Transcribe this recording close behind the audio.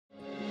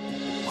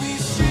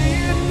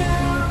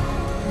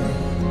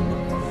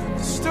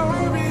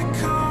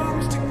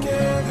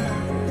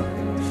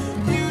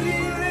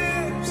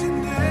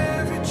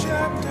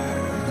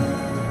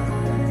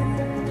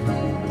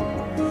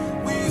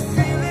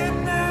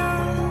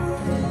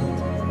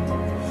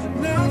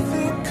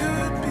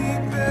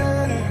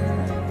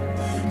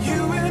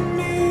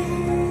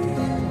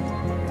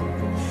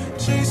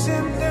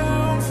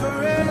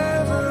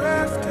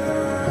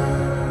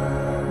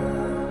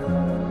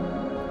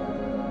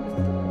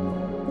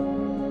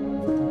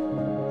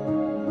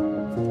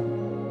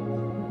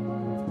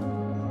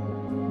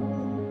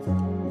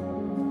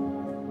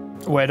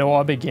Where do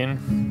I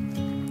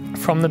begin?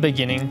 From the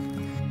beginning.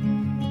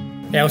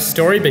 Our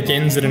story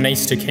begins at an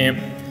Easter camp,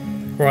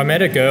 where I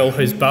met a girl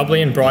whose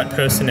bubbly and bright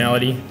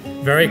personality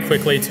very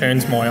quickly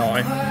turns my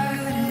eye.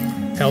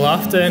 Her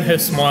laughter and her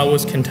smile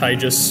was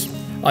contagious.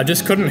 I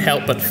just couldn't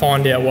help but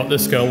find out what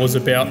this girl was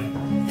about.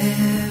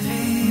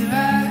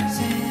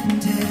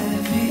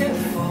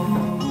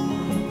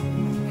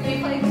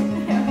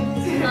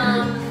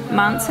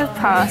 Months have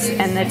passed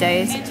and the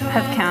days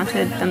have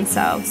counted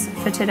themselves,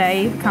 for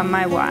today you become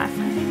my wife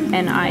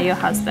and I your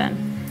husband.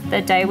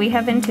 The day we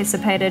have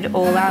anticipated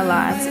all our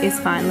lives is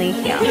finally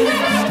here.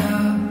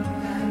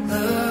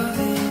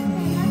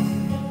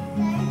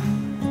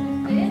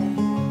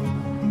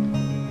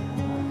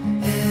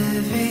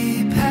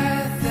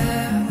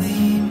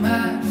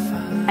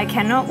 I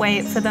cannot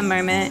wait for the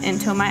moment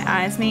until my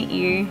eyes meet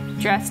you,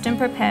 dressed and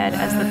prepared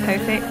as the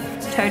perfect,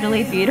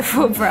 totally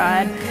beautiful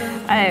bride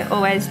I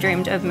always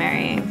dreamed of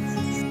marrying.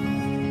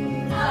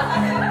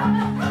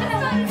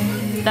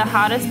 The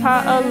hardest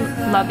part of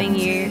loving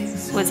you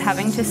was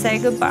having to say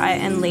goodbye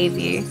and leave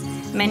you.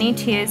 Many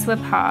tears were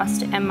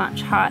passed and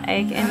much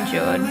heartache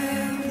endured,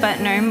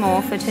 but no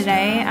more, for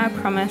today our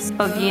promise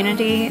of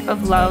unity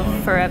of love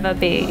forever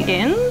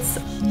begins.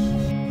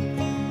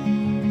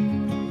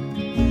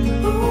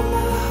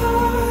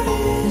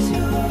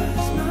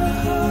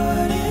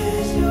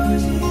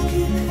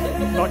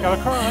 Not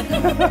gonna cry.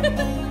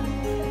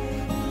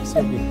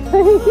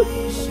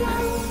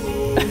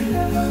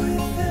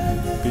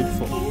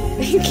 Beautiful.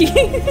 Thank you.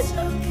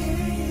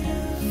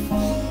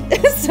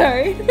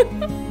 Sorry.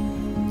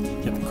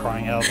 Get the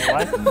crying out of the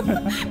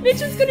way.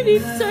 Mitch is gonna be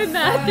so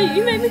mad that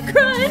you made me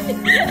cry.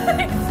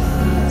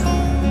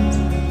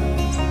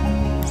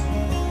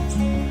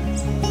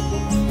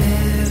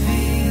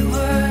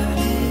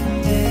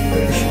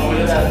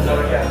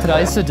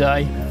 Today's the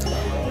day.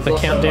 The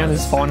countdown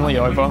is finally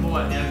over,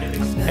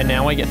 and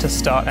now we get to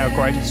start our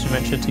greatest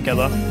adventure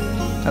together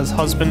as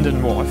husband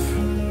and wife.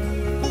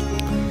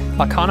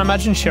 I can't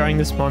imagine sharing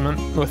this moment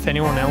with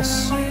anyone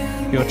else.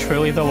 You're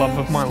truly the love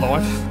of my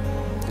life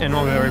and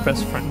my very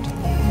best friend.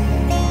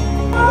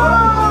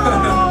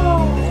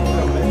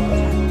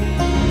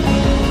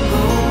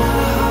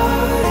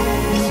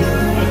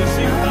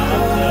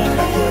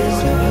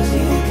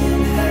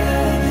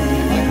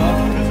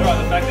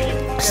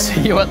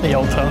 See you at the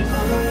altar,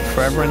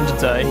 forever and a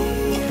day.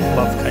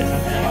 Love,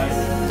 Katelyn.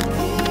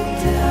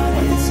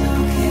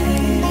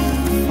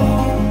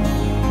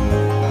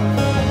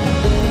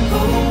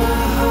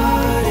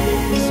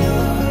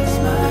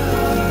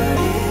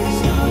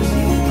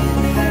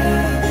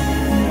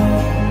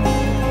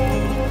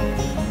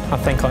 I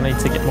think I need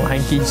to get more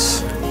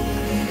hankies.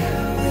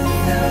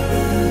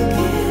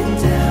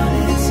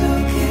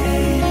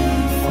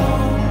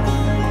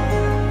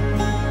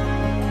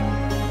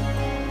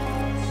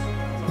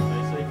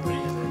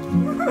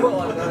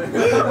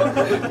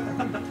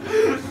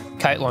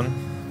 Katelyn,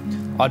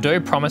 I do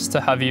promise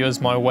to have you as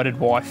my wedded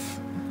wife,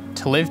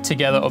 to live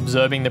together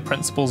observing the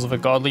principles of a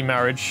godly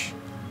marriage.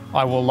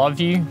 I will love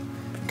you,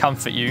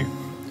 comfort you,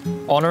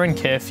 honour and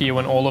care for you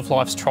in all of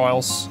life's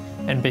trials,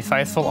 and be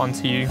faithful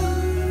unto you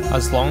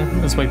as long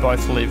as we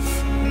both live.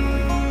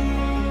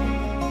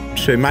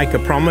 To make a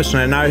promise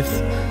and an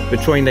oath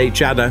between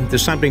each other,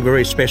 there's something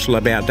very special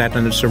about that,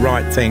 and it's the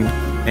right thing,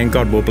 and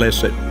God will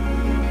bless it.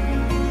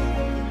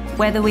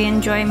 Whether we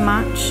enjoy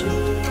much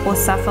or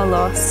suffer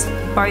loss,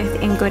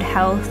 both in good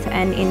health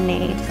and in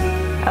need,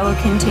 I will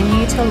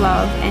continue to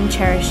love and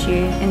cherish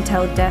you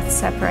until death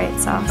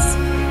separates us.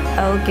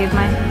 I will give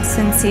my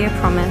sincere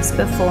promise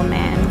before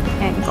man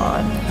and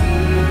God.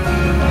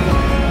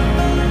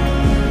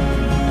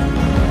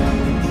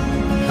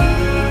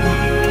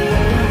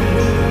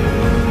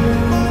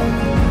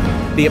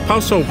 The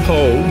Apostle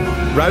Paul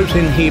wrote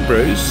in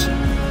Hebrews,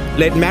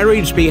 "Let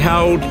marriage be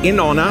held in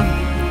honour,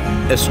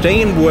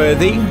 esteemed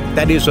worthy,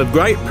 that is of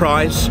great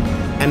price,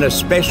 and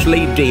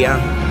especially dear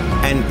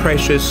and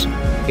precious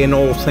in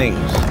all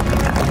things."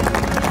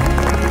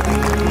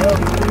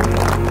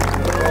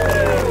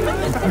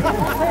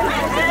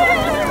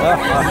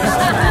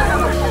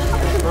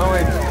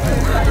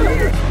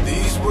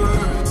 These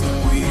words that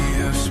we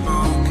have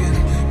spoken,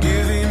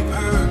 giving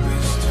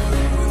purpose to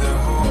the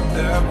hope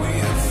that we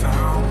have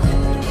found.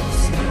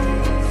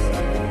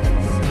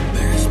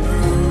 There's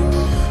proof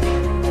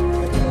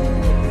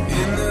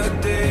in the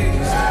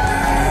days that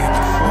lay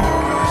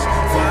before us,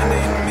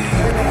 finding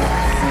meaning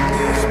in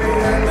these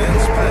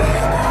moments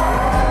playing out.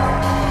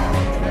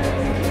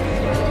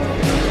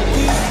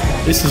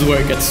 This is where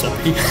it gets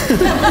sloppy.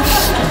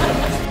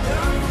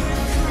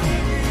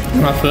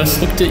 When I first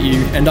looked at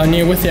you, and I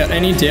knew without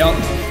any doubt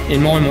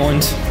in my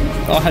mind,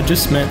 I had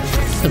just met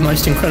the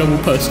most incredible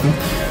person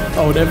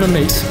I would ever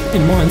meet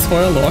in my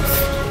entire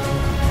life.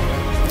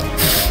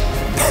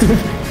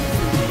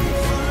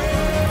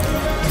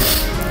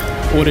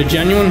 What a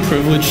genuine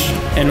privilege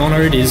and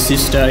honour it is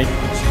this day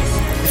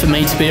for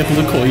me to be able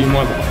to call you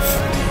my wife.